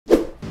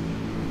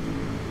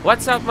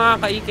What's up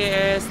mga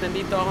ka-IKS?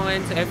 Nandito ako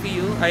ngayon sa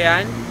FEU.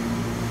 Ayan.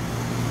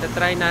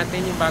 Tatry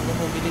natin yung bago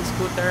kong biling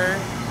scooter.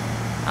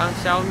 Ang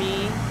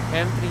Xiaomi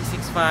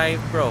M365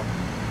 Pro.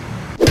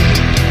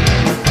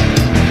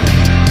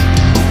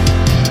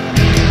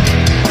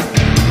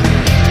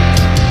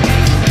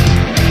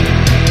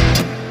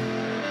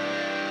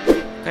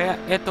 Kaya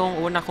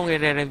itong una kong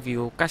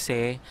i-review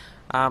kasi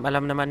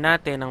alam naman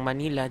natin ang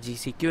Manila,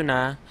 GCQ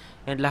na,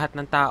 and lahat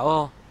ng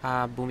tao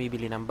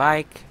bumibili ng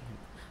bike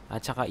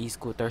at saka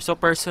e-scooter. So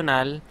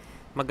personal,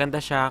 maganda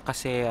siya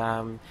kasi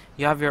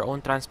you have your own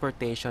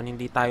transportation,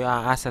 hindi tayo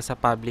aasa sa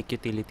public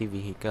utility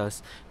vehicles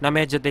na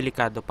medyo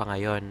delikado pa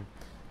ngayon.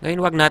 Ngayon,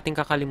 wag nating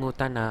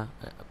kakalimutan na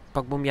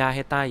pag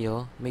bumiyahe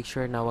tayo, make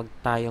sure na wag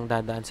tayong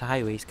dadaan sa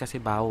highways kasi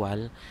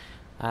bawal.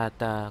 At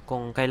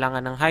kung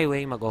kailangan ng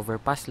highway,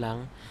 mag-overpass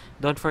lang.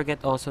 Don't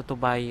forget also to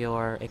buy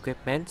your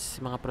equipments,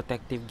 mga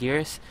protective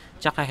gears,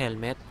 tsaka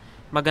helmet.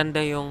 Maganda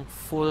yung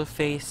full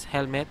face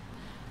helmet.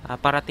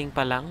 Parating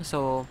pa lang.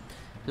 So,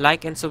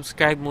 like and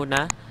subscribe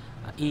muna.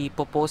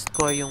 Ipopost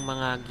ko yung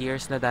mga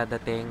gears na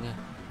dadating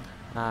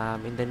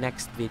in the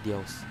next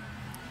videos.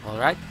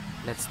 Alright,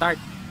 let's start.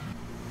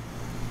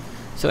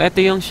 So,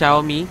 ito yung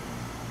Xiaomi.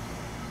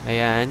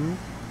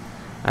 Ayan.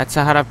 At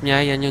sa harap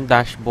niya, yan yung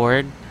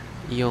dashboard.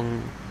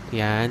 Yung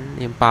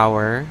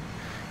power.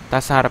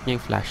 Tapos sa harap niya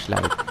yung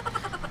flashlight.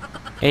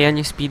 Ayan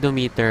yung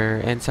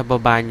speedometer. And sa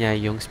baba niya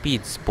yung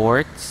speed,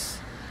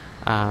 sports,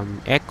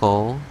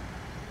 eco,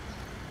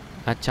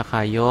 at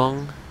saka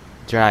yung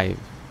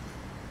drive.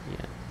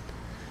 Ayan.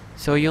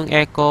 So yung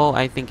eco,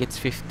 I think it's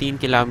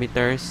 15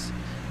 kilometers.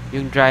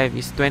 Yung drive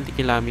is 20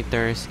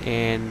 kilometers.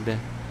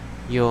 And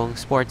yung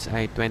sports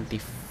ay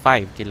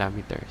 25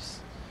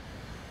 kilometers.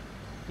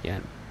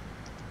 Ayan.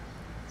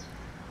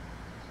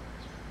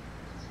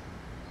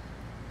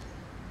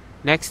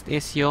 Next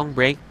is yung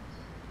brake.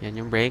 Yan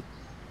yung brake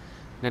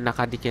na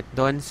nakadikit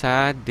doon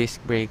sa disc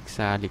brake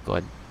sa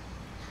likod.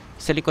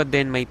 Sa likod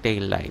din may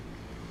tail light.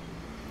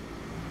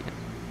 Yan.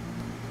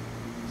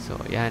 So,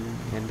 yan.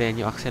 And then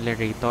yung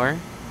accelerator.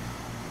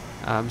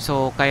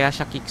 So, kaya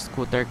siya kick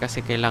scooter kasi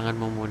kailangan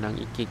mo munang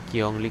i-kick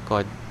yung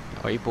likod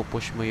o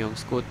ipupush mo yung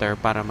scooter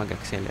para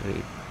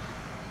mag-accelerate.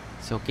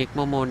 So, kick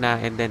mo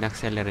muna and then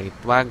accelerate.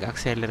 Wag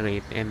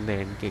accelerate and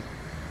then kick.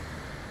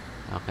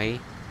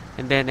 Okay?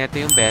 And then, ito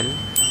yung bell.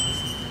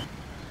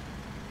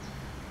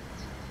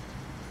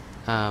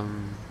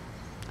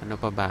 Ano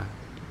pa ba?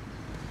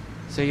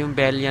 So, yung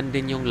bell, yan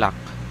din yung lock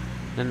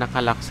na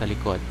nakalock sa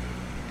likod.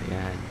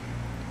 Ayan.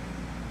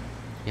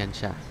 Yan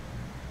siya.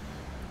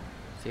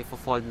 So,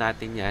 ifo-fold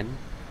natin yan.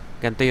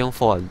 Ganito yung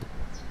fold.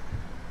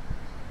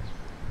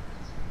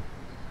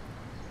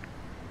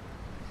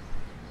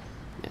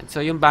 Yan. So,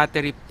 yung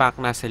battery pack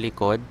nasa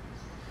likod.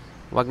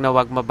 Wag na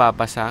wag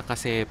mababasa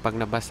kasi pag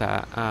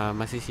nabasa,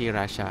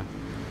 masisira siya.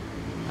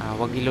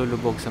 Wag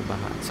ilulubog sa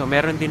baha. So,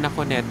 meron din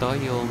ako neto,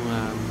 yung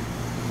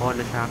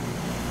monoshock.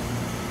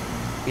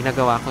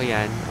 Pinagawa ko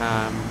yan.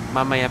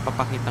 Mamaya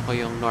papakita ko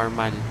yung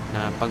normal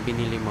na pag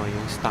binili mo,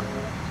 yung stock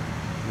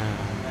na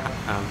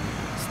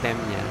stem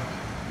niya.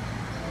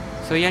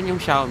 So, yan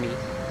yung Xiaomi.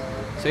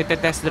 So,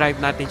 ite-test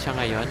drive natin siya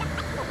ngayon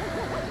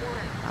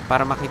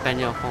para makita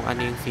nyo kung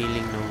ano yung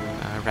feeling ng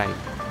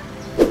ride.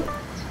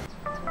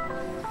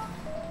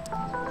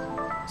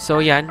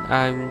 So, yan.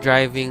 I'm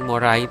driving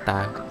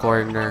Moraita,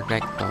 corner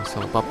recto.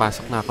 So,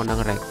 papasok na ako ng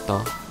recto.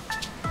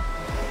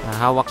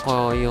 Hawak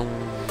ko yung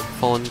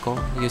phone ko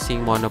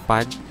using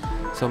monopod.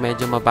 So,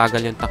 medyo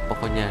mabagal yung takbo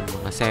ko niyan.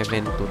 Mga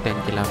 7 to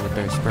 10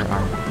 kilometers per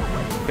hour.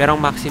 Pero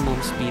ang maximum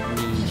speed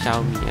ni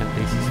Xiaomi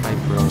M365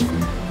 Pro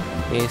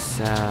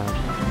is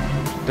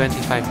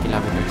 25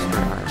 kilometers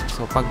per hour.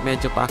 So, pag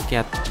medyo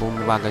paakyat,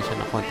 bumabagal siya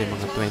ng konti,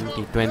 mga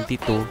 20,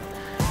 22.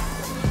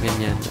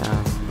 Ganyan.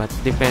 But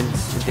it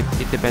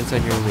depends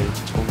on your weight.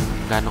 Kung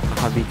gaano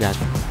kakabigat,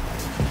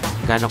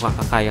 gaano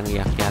kakayang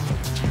iakyat.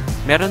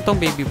 Meron tong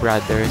baby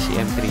brother, si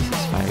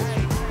M365.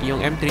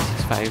 Yung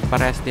M365,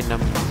 parehas din ng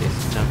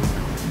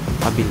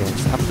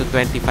mabilis. Up to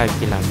 25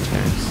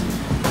 kilometers.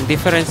 Ang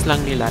difference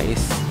lang nila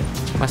is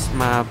mas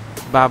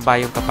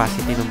mababa yung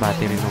capacity ng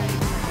battery ng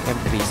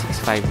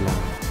M365 lang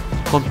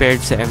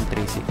compared sa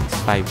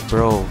M365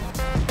 Pro.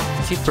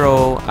 Si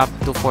Pro, up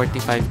to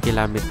 45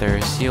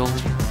 kilometers yung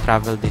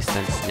travel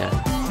distance niya.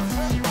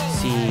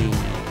 Si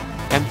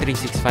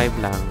M365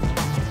 lang,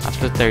 up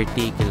to 30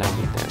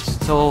 kilometers.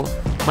 So,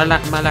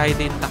 malayo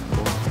din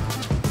takbo.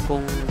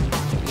 Kung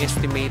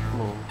i-estimate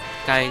mo,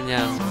 kaya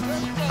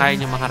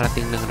niya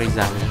makarating ng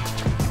Rizal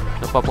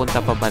na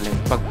papunta pabalik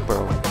pag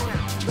Pro.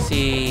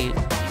 Si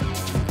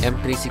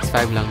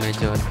M365 lang,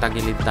 medyo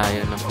tagilid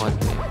tayo ng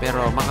konti.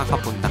 Pero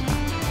makakapunta ka.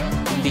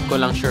 Hindi ko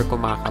lang sure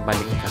kung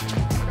makakabalik ka.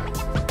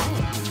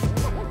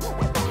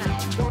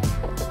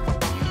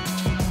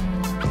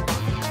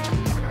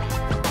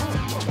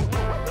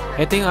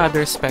 Ito yung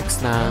other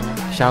specs ng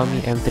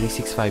Xiaomi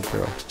M365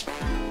 Pro.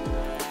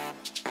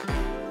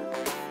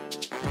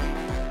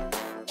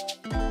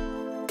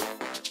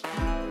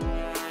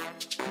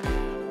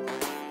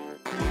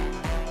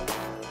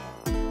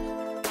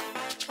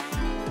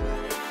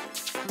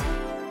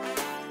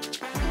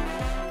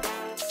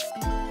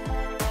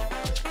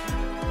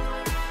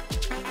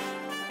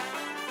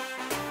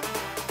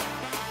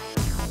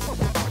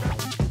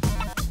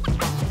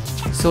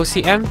 So,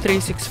 si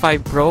M365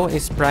 Pro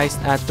is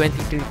priced at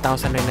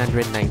 23,990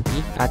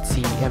 at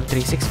si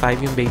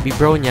M365, yung baby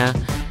bro niya,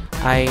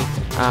 ay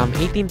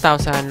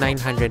 18,990.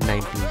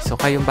 So,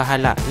 kayong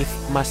bahala. If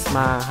mas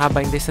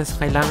mahaba yung distance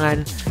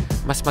kailangan,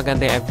 mas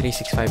maganda yung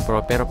M365 Pro.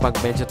 Pero pag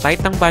medyo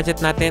tight ang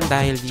budget natin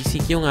dahil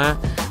MECQ nga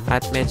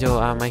at medyo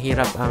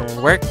mahirap ang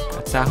work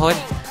at sahod,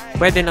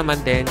 pwede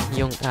naman din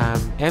yung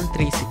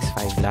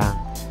M365 lang.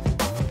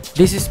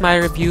 This is my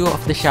review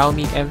of the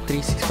Xiaomi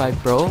M365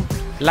 Pro.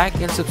 Like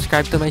and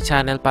subscribe to my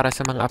channel para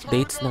sa mga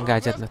updates ng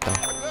gadget na to.